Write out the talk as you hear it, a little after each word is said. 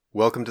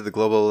Welcome to the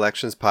Global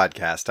Elections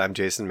Podcast. I'm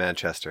Jason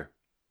Manchester.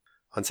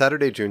 On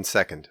Saturday, June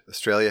 2nd,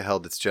 Australia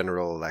held its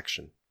general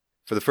election.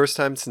 For the first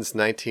time since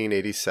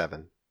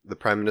 1987, the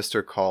Prime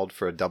Minister called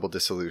for a double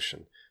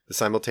dissolution, the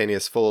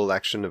simultaneous full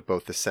election of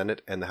both the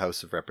Senate and the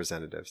House of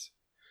Representatives.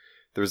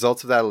 The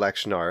results of that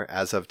election are,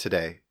 as of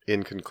today,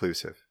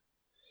 inconclusive.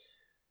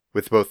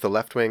 With both the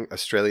left-wing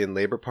Australian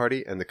Labor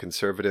Party and the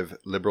conservative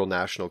Liberal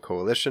National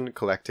Coalition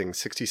collecting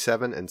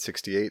 67 and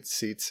 68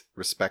 seats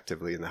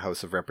respectively in the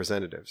House of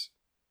Representatives.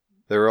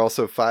 There are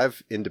also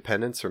 5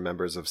 independents or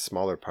members of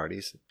smaller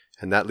parties,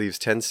 and that leaves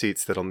 10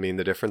 seats that'll mean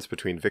the difference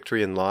between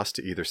victory and loss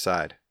to either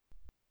side.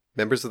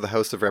 Members of the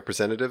House of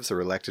Representatives are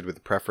elected with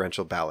a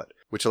preferential ballot,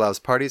 which allows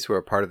parties who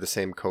are part of the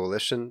same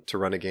coalition to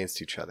run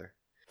against each other.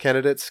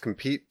 Candidates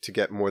compete to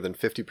get more than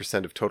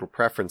 50% of total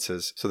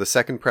preferences, so the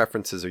second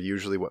preferences are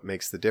usually what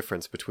makes the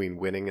difference between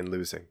winning and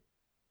losing.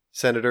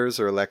 Senators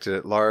are elected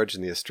at large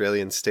in the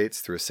Australian states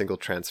through a single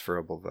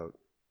transferable vote.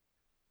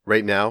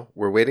 Right now,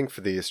 we're waiting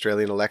for the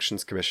Australian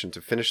Elections Commission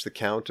to finish the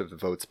count of the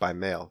votes by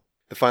mail.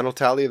 The final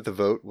tally of the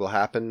vote will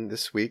happen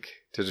this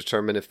week to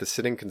determine if the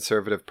sitting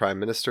Conservative Prime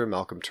Minister,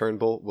 Malcolm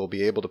Turnbull, will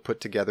be able to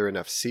put together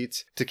enough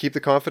seats to keep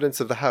the confidence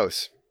of the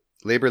House.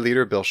 Labour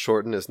leader Bill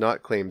Shorten has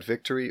not claimed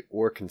victory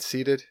or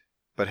conceded,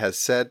 but has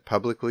said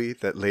publicly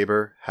that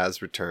Labour has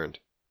returned.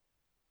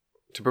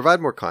 To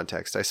provide more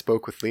context, I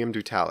spoke with Liam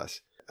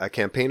Dutalis, a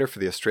campaigner for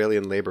the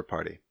Australian Labor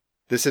Party.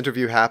 This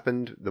interview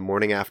happened the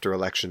morning after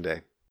Election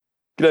Day.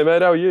 G'day,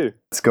 mate. How are you?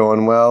 It's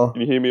going well.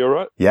 Can you hear me all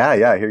right? Yeah,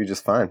 I hear you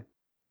just fine.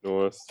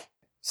 Nice.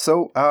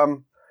 So,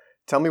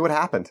 tell me what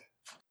happened.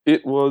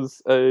 It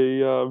was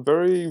a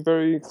very,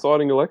 very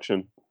exciting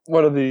election.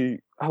 One of the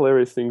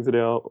hilarious things that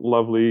our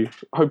lovely,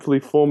 hopefully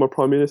former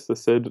Prime Minister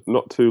said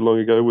not too long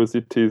ago was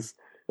it is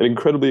an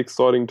incredibly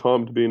exciting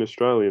time to be an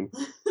Australian.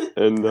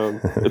 And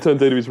it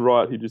turns out he was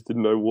right. He just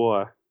didn't know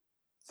why.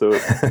 So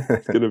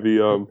it's going to be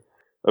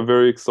a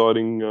very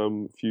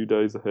exciting few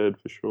days ahead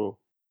for sure.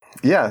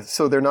 Yeah,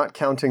 so they're not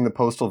counting the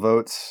postal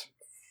votes.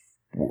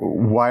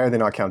 Why are they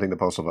not counting the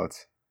postal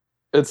votes?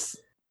 It's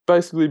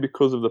basically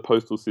because of the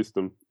postal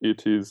system.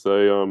 It is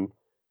a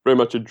very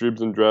much a dribs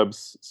and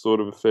drabs sort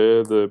of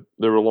affair. They're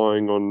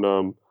relying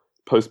on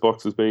post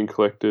boxes being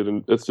collected,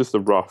 and it's just a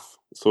rough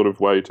sort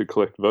of way to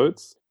collect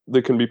votes.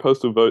 There can be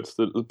postal votes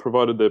that,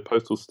 provided they're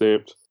postal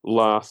stamped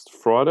last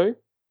Friday,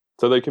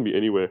 so they can be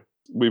anywhere.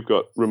 We've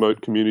got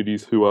remote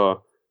communities who are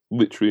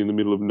literally in the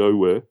middle of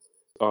nowhere.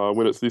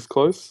 When it's this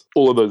close,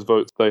 all of those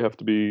votes, they have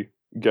to be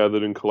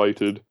gathered and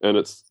collated, and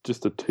it's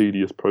just a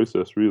tedious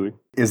process, really.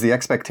 Is the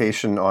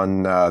expectation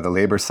on the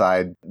Labour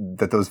side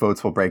that those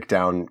votes will break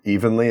down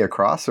evenly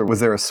across, or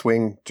was there a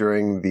swing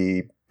during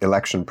the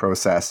election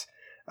process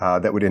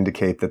that would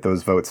indicate that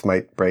those votes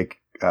might break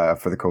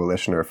for the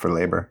coalition or for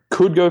Labour?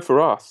 Could go for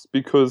us,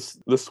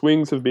 because the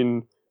swings have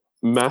been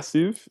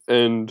massive,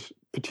 and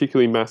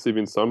particularly massive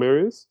in some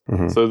areas.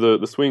 Mm-hmm. So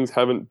the swings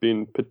haven't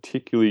been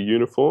particularly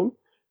uniform.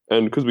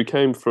 And because we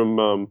came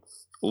from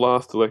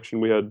last election,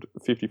 we had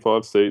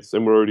 55 seats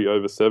and we're already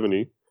over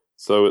 70.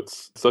 So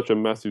it's such a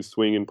massive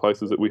swing in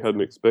places that we hadn't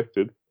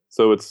expected.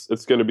 So it's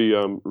going to be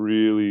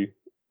really,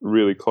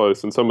 really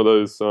close. And some of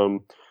those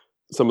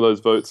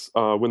votes,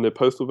 when they're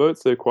postal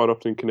votes, they're quite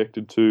often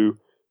connected to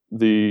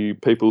the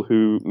people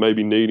who may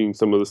be needing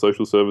some of the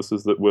social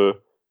services that were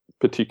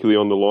particularly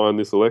on the line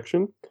this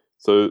election.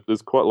 So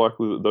there's quite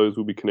likely that those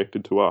will be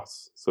connected to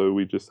us. So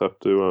we just have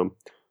to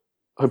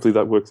hopefully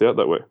that works out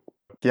that way.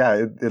 Yeah,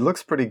 it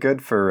looks pretty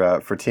good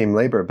for Team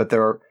Labour, but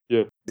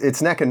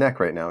it's neck and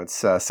neck right now.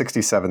 It's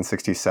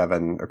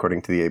 67-67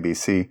 according to the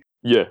ABC.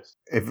 Yes.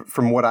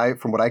 From what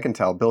I can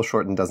tell, Bill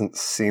Shorten doesn't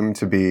seem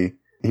to be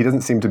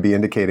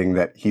indicating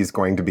that he's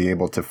going to be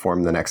able to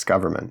form the next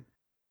government.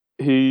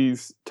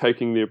 He's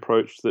taking the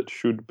approach that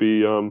should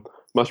be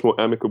much more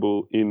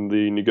amicable in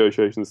the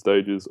negotiation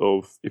stages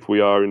of if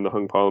we are in the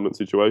hung parliament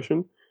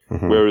situation,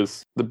 mm-hmm.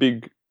 Whereas the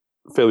big,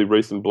 fairly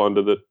recent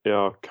blunder that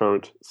our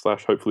current /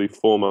 hopefully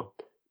former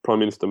Prime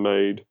Minister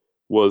made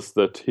was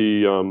that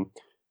he,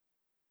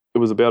 it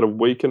was about a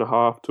week and a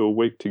half to a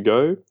week to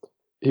go.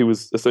 He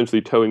was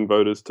essentially telling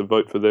voters to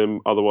vote for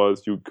them,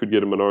 otherwise you could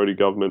get a minority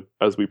government,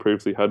 as we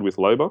previously had with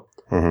Labor.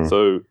 Mm-hmm.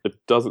 So it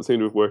doesn't seem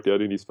to have worked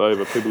out in his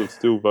favour. People have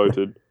still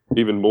voted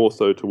even more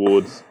so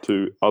towards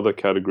to other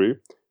category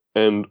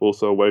and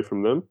also away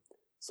from them.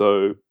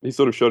 So he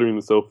sort of shot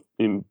himself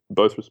in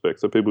both respects.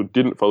 So people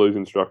didn't follow his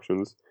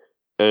instructions,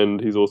 and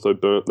he's also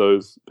burnt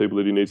those people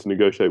that he needs to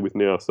negotiate with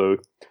now. So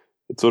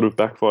it sort of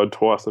backfired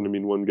twice on him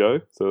in one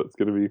go. So it's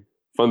going to be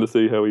fun to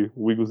see how he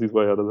wiggles his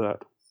way out of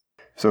that.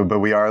 So, but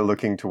we are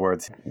looking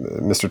towards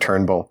Mr.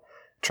 Turnbull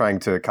trying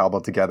to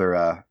cobble together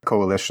a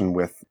coalition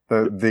with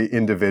the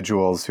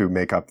individuals who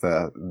make up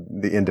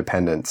the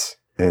independents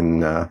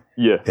in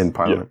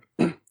Parliament.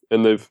 Yeah.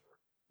 And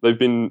they've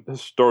been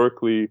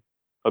historically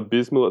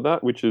abysmal at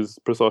that, which is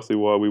precisely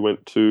why we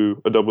went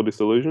to a double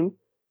dissolution.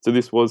 So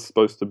this was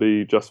supposed to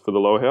be just for the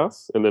lower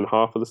house and then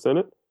half of the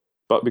Senate.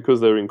 But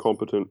because they're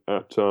incompetent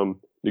at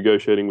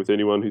negotiating with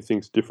anyone who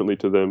thinks differently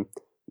to them,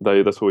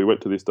 that's why we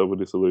went to this double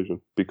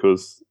dissolution,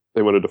 because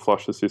they wanted to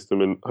flush the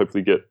system and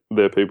hopefully get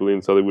their people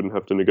in so they wouldn't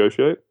have to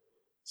negotiate.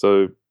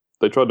 So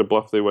they tried to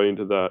bluff their way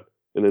into that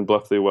and then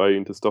bluff their way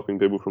into stopping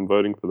people from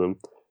voting for them,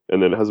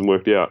 and then it hasn't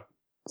worked out.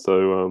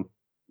 So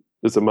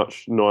it's a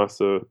much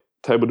nicer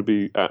table to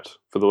be at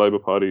for the Labor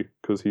Party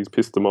because he's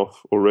pissed them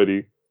off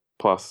already,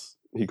 plus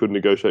he could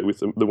negotiate with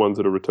the ones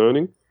that are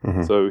returning.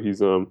 Mm-hmm. So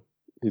he's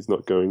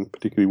not going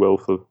particularly well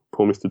for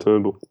poor Mr.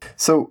 Turnbull.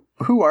 So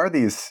who are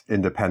these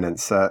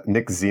independents?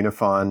 Nick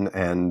Xenophon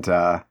and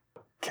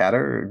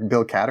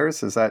Bill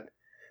Catters? Is that...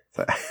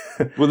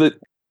 Well,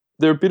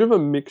 they're a bit of a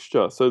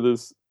mixture. So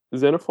there's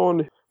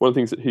Xenophon. One of the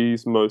things that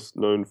he's most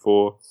known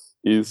for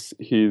is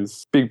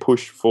his big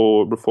push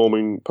for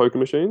reforming poker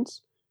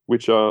machines,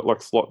 which are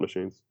like slot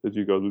machines, as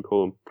you guys would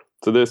call them.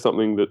 So there's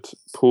something that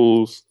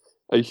pulls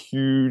a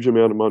huge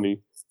amount of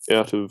money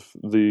out of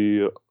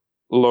the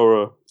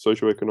lower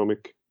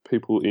socioeconomic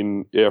people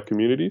in our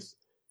communities.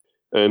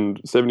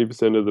 And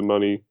 70% of the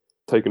money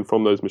taken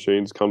from those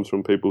machines comes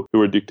from people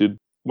who are addicted.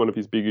 One of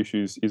his big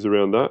issues is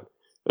around that.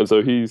 And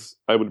so he's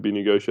able to be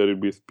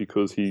negotiated with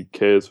because he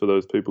cares for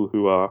those people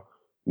who are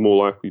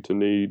more likely to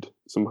need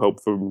some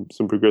help from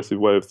some progressive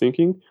way of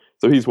thinking.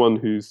 So he's one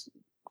who's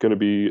going to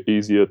be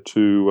easier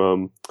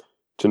to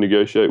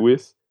negotiate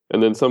with.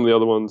 And then some of the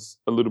other ones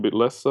a little bit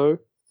less so.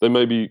 They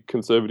may be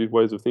conservative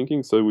ways of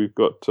thinking. So we've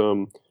got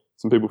some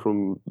people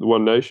from the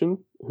One Nation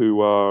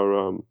who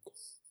are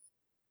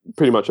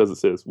pretty much, as it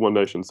says, One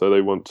Nation. So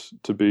they want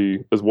to be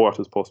as white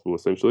as possible,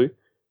 essentially.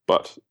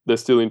 But they're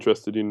still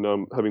interested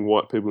in having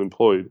white people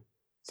employed.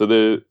 So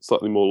they're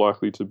slightly more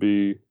likely to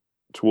be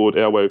toward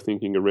our way of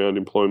thinking around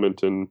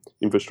employment and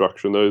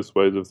infrastructure and those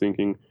ways of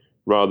thinking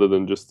rather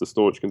than just the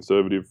staunch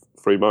conservative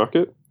free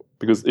market,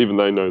 because even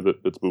they know that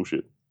it's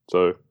bullshit.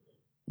 So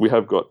we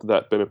have got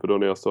that benefit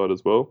on our side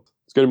as well.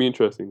 It's going to be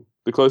interesting.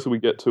 The closer we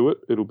get to it,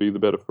 it'll be the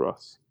better for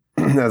us.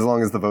 As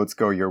long as the votes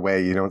go your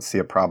way, you don't see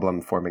a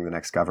problem forming the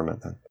next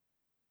government then?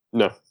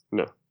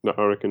 No.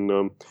 I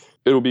reckon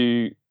it'll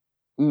be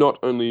not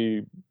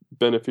only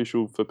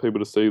beneficial for people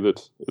to see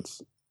that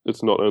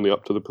it's not only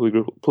up to the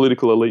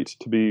political elite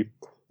to be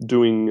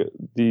doing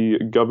the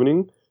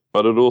governing,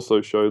 but it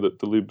also showed that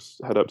the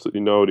Libs had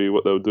absolutely no idea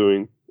what they were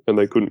doing and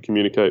they couldn't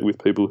communicate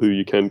with people who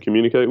you can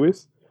communicate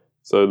with.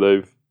 So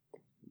they've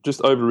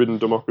just overridden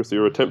democracy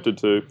or attempted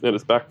to, and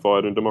it's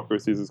backfired, and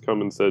democracy has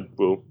come and said,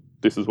 well,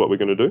 this is what we're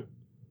going to do.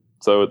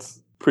 So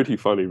it's pretty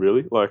funny,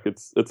 really. Like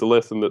it's a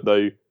lesson that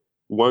they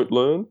won't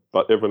learn,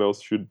 but everyone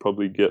else should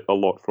probably get a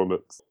lot from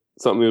it.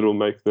 Something that will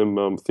make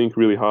them think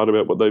really hard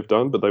about what they've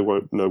done, but they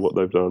won't know what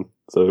they've done.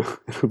 So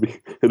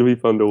it'll be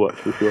fun to watch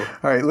for sure.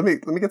 All right, let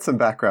me get some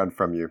background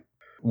from you.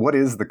 What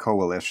is the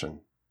coalition?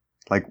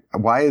 Like,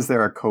 why is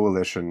there a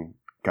coalition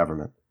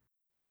government?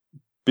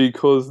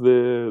 Because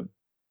they're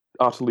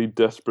utterly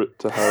desperate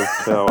to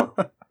have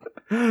power.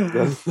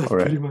 That's right.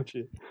 Pretty much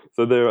it.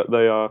 So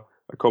they are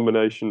a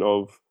combination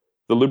of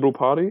the Liberal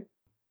Party.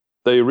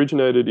 They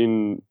originated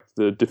in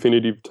the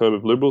definitive term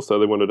of Liberal, so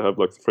they wanted to have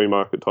like the free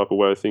market type of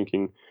way of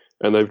thinking,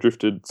 and they've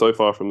drifted so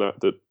far from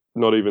that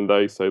not even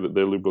they say that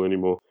they're Liberal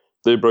anymore.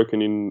 They're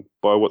broken in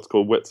by what's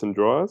called wets and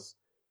dries.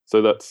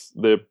 So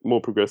they're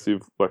more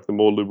progressive, like the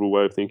more liberal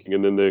way of thinking,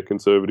 and then they're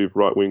conservative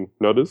right-wing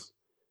nutters.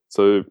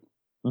 So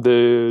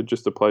they're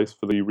just a place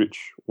for the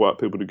rich white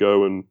people to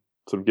go and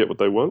sort of get what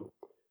they want.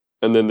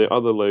 And then the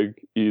other leg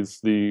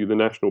is the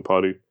National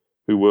Party,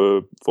 who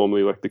were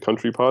formerly like the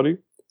Country Party.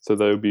 So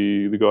they would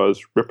be the guys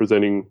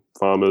representing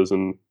farmers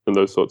and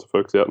those sorts of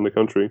folks out in the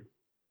country.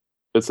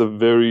 It's a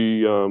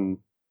very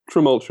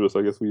tumultuous,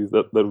 I guess we use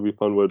that would be a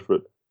fun word for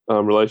it,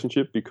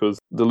 relationship, because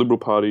the Liberal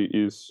Party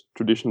is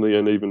traditionally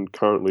and even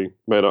currently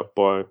made up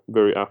by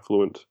very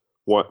affluent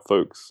white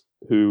folks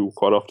who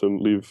quite often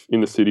live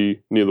in the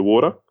city near the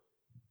water.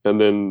 And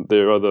then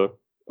their other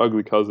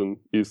ugly cousin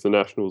is the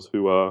Nationals,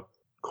 who are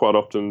quite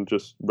often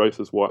just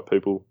racist white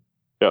people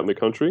out in the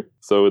country.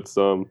 So it's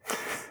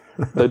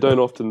they don't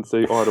often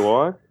see eye to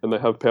eye, and they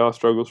have power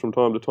struggles from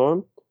time to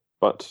time,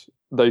 but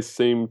they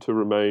seem to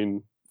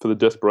remain, for the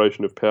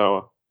desperation of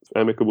power,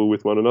 amicable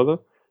with one another,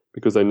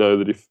 because they know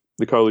that if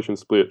the coalition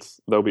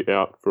splits, they'll be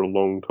out for a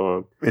long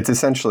time. It's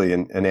essentially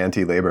an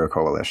anti-Labour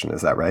coalition,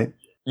 is that right?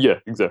 Yeah,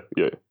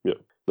 exactly. Yeah.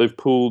 They've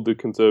pooled the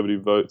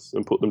Conservative votes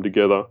and put them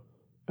together,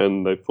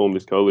 and they've formed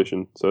this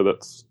coalition. So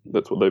that's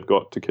what they've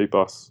got to keep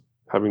us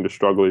having to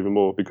struggle even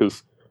more,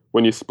 because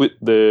when you split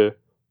their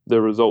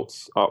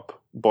results up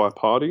by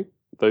party,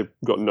 they've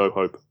got no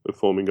hope of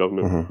forming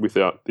government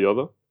without the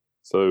other.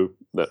 So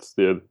that's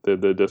their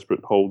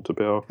desperate hold to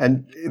power.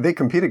 And they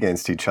compete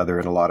against each other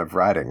in a lot of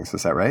ridings,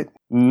 is that right?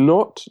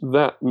 Not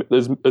that.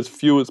 There's as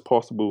few as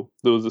possible.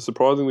 There was a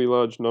surprisingly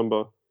large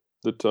number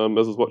that, as I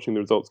was watching the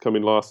results come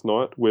in last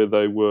night, where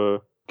they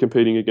were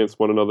competing against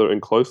one another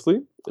and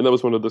closely. And that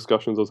was one of the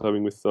discussions I was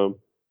having with some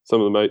of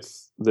the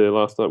mates there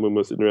last night when we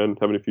were sitting around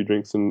having a few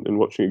drinks and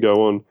watching it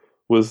go on,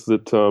 was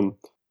that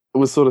I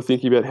was sort of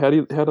thinking about how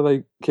do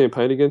they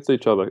campaign against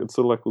each other? It's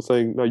sort of like we're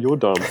saying, no, you're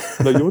dumb.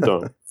 No, you're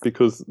dumb.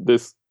 Because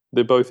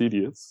they're both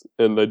idiots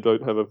and they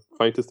don't have a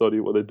faintest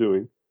idea what they're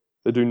doing.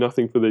 They do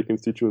nothing for their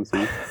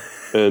constituency.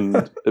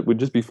 And it would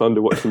just be fun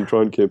to watch them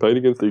try and campaign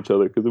against each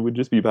other because it would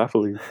just be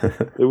baffling.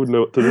 They wouldn't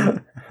know what to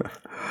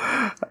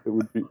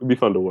do. It'd be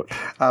fun to watch.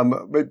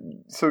 But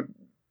so,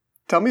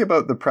 tell me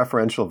about the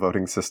preferential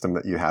voting system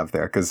that you have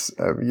there, because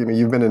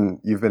you've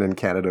been in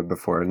Canada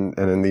before, and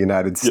in the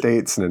United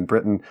States and in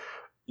Britain,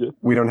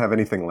 we don't have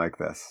anything like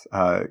this.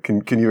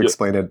 Can you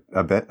explain it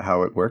a bit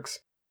how it works?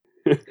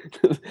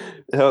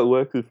 How it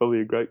works is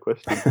probably a great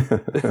question.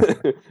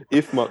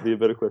 If might be a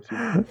better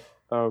question.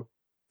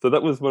 So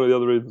that was one of the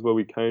other reasons why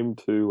we came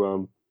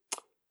to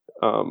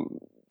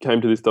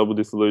this double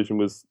dissolution,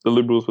 was the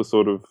Liberals were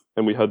sort of,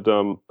 and we had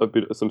a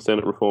bit of some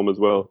Senate reform as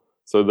well.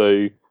 So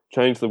they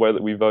changed the way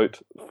that we vote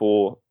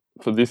for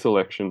this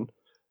election,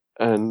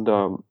 and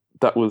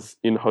that was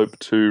in hope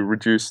to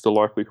reduce the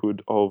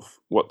likelihood of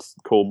what's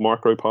called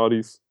micro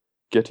parties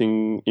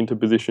getting into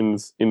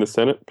positions in the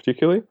Senate,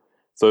 particularly.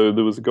 So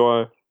there was a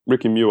guy,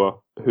 Ricky Muir,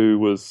 who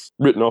was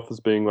written off as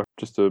being like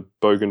just a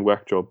bogan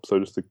whack job, so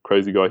just a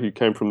crazy guy. He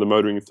came from the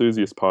Motoring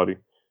Enthusiast Party,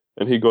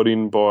 and he got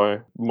in by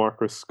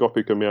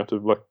microscopic amount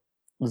of like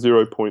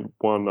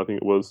 0.1, I think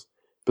it was,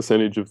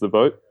 percentage of the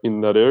vote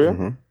in that area.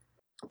 Mm-hmm.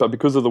 But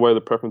because of the way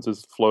the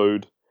preferences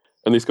flowed,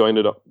 and this guy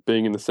ended up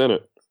being in the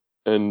Senate,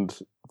 and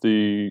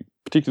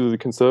particularly the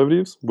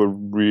Conservatives were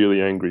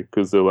really angry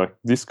because they're like,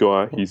 this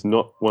guy, he's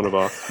not one of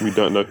us. We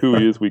don't know who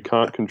he is. We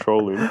can't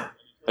control him.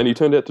 And he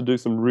turned out to do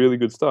some really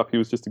good stuff. He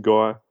was just a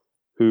guy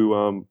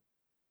who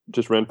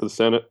just ran for the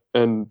Senate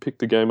and picked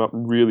the game up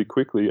really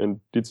quickly and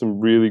did some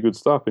really good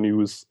stuff. And he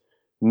was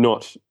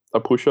not a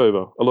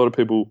pushover. A lot of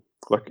people,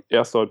 like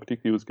our side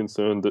particularly, was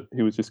concerned that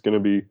he was just going to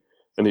be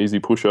an easy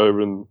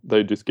pushover and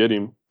they'd just get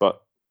him.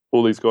 But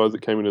all these guys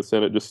that came into the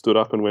Senate just stood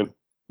up and went,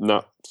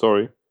 nah,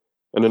 sorry.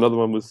 And another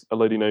one was a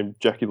lady named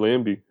Jackie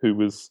Lambie, who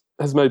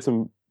has made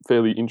some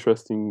fairly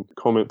interesting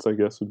comments, I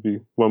guess would be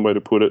one way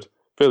to put it.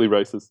 Fairly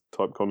racist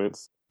type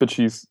comments. But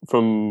she's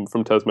from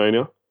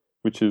Tasmania,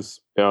 which is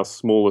our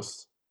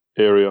smallest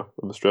area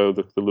of Australia,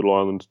 the little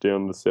island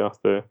down the south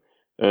there.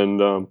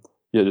 And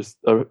just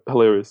a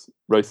hilarious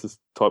racist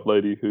type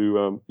lady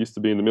who used to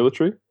be in the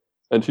military.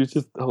 And she's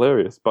just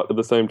hilarious. But at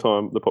the same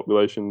time, the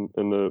population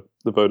and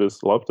the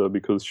voters loved her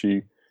because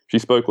she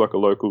spoke like a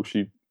local.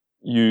 She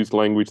used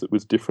language that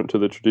was different to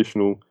the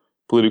traditional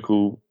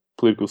political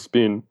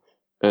spin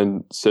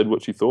and said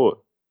what she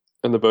thought.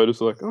 And the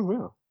voters were like, oh,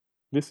 wow,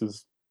 this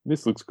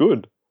looks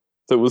good.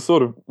 So it was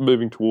sort of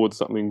moving towards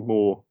something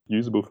more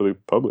usable for the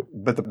public.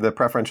 But the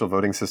preferential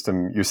voting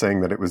system, you're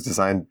saying that it was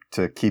designed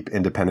to keep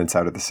independents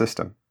out of the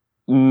system?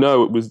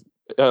 No, it was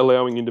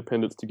allowing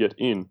independents to get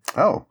in.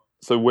 Oh.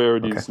 So where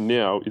it is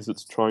now is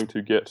it's trying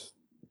to get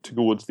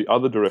towards the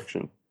other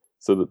direction,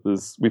 so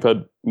that we've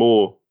had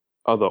more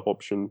other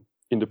option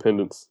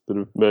independents that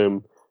have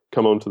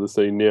come onto the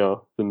scene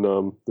now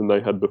than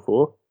they had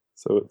before.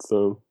 So it's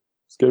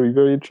going to be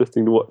very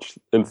interesting to watch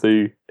and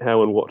see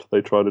how and what they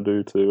try to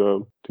do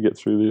to get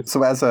through this.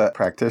 So as a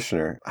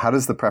practitioner, how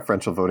does the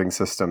preferential voting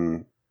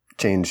system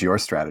change your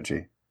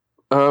strategy?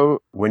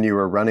 When you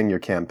were running your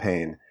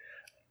campaign,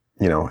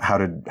 how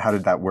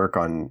did that work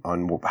on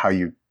how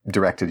you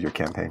directed your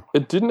campaign?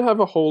 It didn't have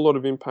a whole lot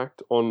of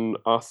impact on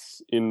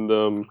us in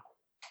the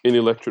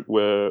electorate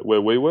where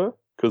we were,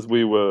 because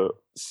we were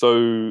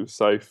so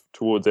safe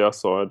towards our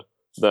side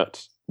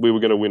that we were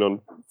going to win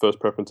on first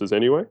preferences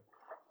anyway.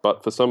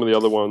 But for some of the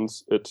other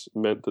ones, it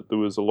meant that there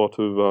was a lot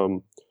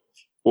of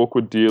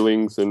awkward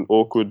dealings and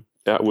awkward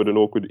outward and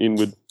awkward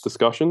inward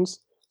discussions.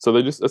 So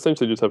they just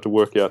essentially just have to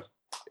work out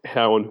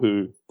how and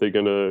who they're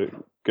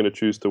gonna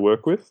choose to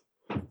work with.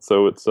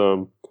 So it's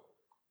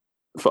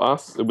for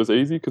us, it was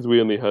easy because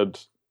we only had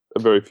a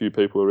very few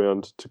people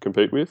around to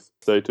compete with.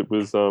 State it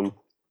was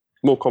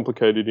more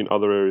complicated in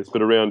other areas,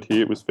 but around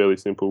here it was fairly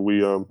simple.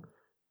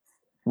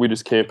 We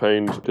just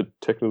campaigned to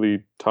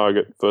technically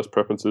target first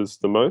preferences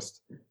the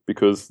most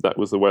because that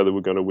was the way they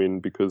were going to win,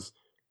 because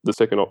the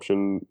second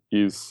option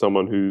is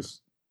someone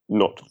who's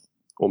not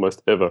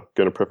almost ever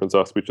going to preference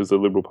us, which is the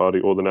Liberal Party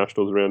or the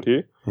Nationals around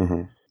here.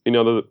 Mm-hmm. In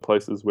other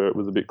places where it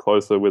was a bit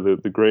closer, where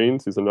the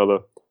Greens is another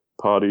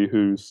party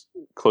who's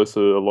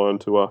closer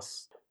aligned to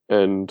us,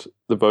 and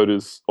the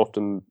voters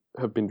often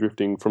have been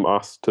drifting from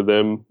us to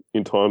them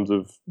in times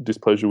of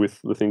displeasure with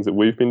the things that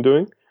we've been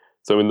doing.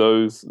 So in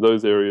those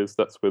areas,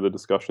 that's where the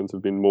discussions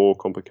have been more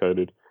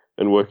complicated,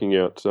 and working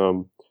out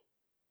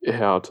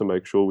how to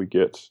make sure we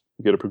get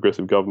a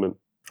progressive government.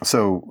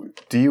 So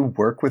do you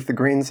work with the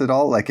Greens at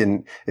all? Like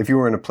if you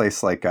were in a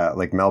place like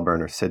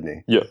Melbourne or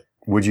Sydney, yeah,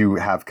 would you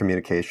have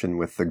communication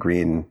with the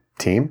Green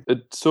team?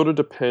 It sort of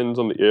depends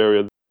on the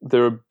area.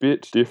 They're a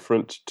bit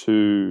different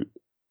to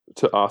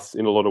us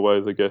in a lot of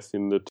ways, I guess,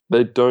 in that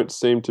they don't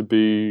seem to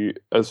be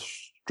as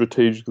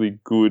strategically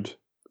good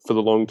for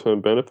the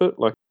long-term benefit.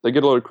 Like, they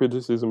get a lot of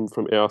criticism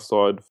from our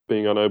side for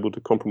being unable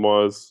to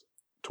compromise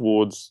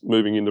towards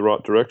moving in the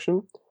right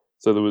direction.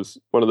 So there was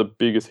one of the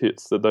biggest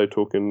hits that they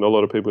took, and a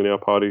lot of people in our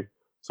party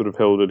sort of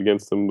held it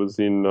against them, was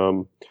in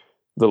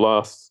the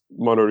last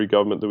minority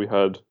government that we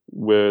had,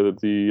 where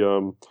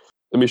the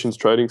emissions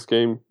trading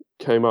scheme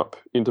came up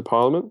into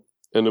Parliament,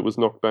 and it was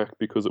knocked back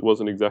because it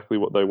wasn't exactly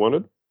what they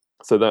wanted.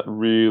 So that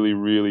really,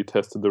 really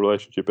tested the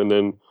relationship. And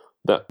then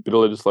that bit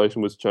of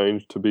legislation was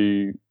changed to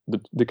be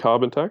the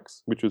carbon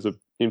tax, which was an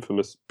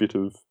infamous bit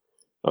of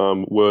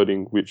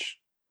wording which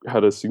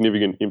had a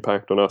significant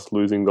impact on us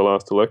losing the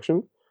last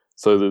election.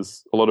 So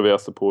there's a lot of our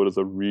supporters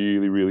are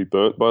really, really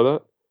burnt by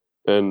that.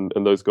 And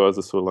those guys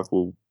are sort of like,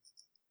 well,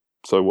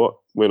 so what?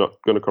 We're not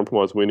going to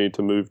compromise. We need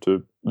to move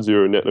to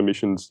zero net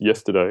emissions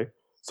yesterday.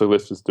 So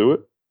let's just do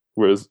it.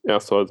 Whereas our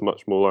side's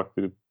much more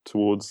likely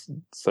towards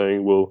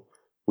saying, well,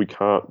 we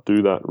can't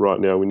do that right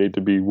now. We need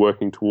to be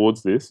working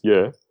towards this,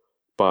 yeah,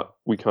 but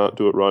we can't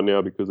do it right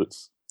now because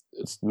it's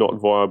not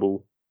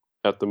viable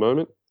at the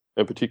moment,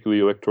 and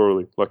particularly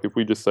electorally. Like if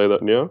we just say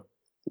that now,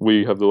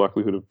 we have the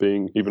likelihood of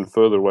being even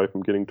further away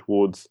from getting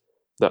towards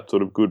that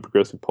sort of good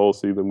progressive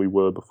policy than we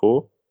were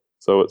before.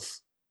 So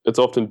it's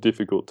often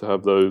difficult to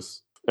have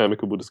those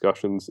amicable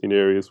discussions in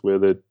areas where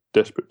they're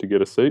desperate to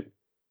get a seat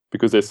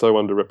because they're so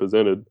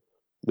underrepresented.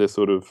 They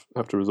sort of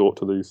have to resort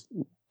to these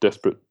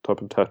desperate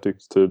type of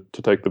tactics to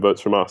take the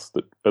votes from us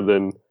that and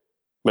then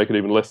make it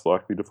even less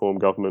likely to form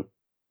government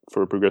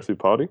for a progressive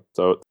party.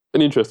 So it's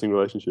an interesting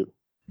relationship.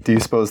 Do you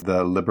suppose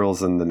the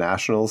Liberals and the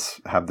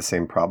Nationals have the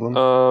same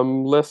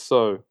problem? Less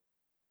so,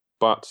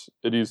 but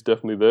it is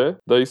definitely there.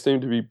 They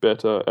seem to be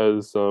better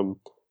as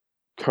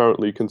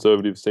currently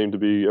Conservatives seem to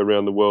be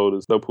around the world,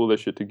 as they'll pull their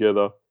shit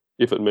together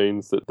if it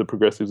means that the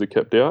Progressives are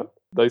kept out.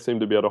 They seem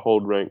to be able to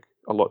hold rank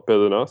a lot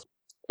better than us.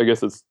 I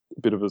guess it's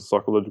a bit of a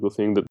psychological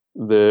thing that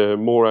they're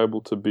more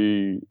able to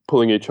be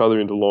pulling each other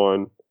into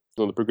line.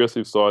 On the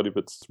Progressive side, if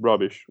it's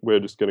rubbish, we're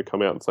just going to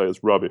come out and say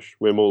it's rubbish.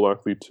 We're more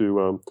likely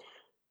to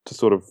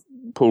sort of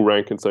pull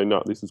rank and say,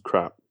 no, this is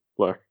crap.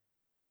 Like,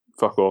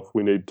 fuck off.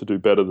 We need to do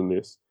better than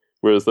this.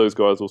 Whereas those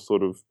guys will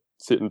sort of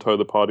sit and toe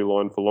the party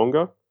line for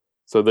longer.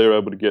 So they're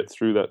able to get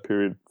through that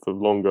period for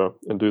longer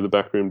and do the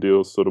backroom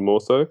deals sort of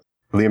more so.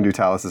 Liam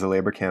Dutalis is a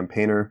Labour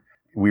campaigner.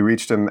 We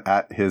reached him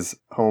at his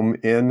home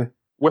in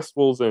West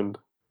Wallsend.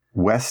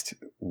 West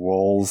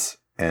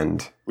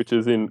Wallsend. Which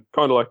is in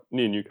kind of like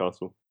near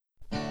Newcastle.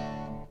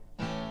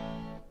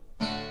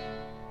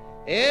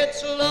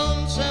 It's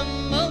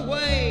lonesome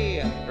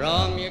away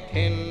from your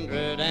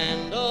kindred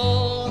and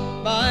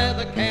all by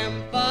the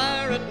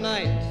campfire at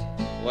night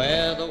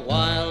where the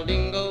wild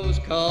dingoes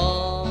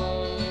call.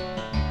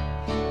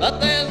 But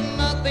there's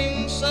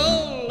nothing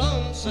so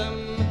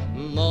lonesome,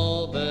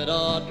 morbid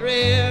or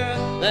drear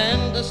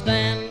than to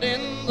stand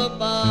in the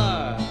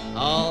bar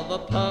of a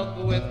pub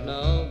with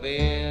no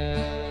beer.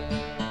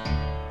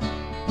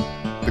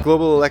 The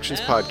Global Elections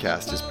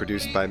Podcast is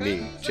produced by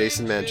me,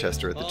 Jason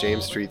Manchester, at the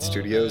James Street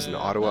Studios in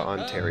Ottawa,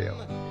 Ontario.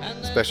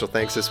 Special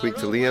thanks this week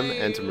to Liam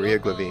and to Maria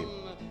Glavine.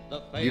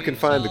 You can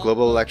find the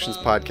Global Elections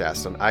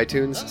Podcast on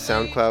iTunes,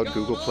 SoundCloud,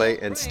 Google Play,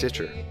 and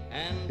Stitcher.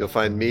 You'll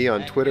find me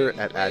on Twitter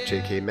at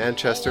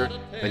 @JKManchester,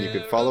 and you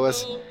can follow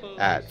us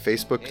at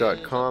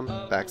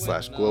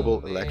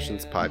facebook.com/Global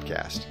Elections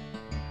Podcast.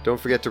 Don't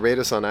forget to rate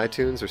us on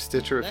iTunes or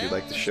Stitcher if you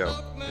like the show.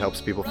 It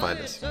helps people find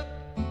us.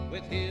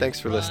 Thanks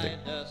for listening.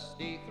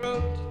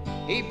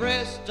 He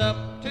pressed up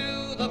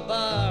to the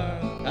bar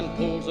and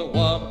pulls a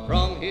wad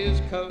from his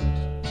coat,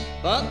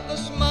 but the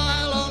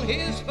smile on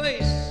his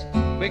face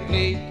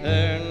quickly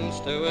turns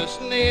to a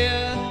sneer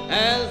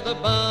as the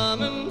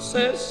barman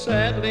says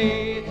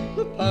sadly,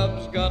 the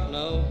pub's got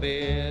no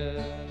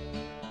beer.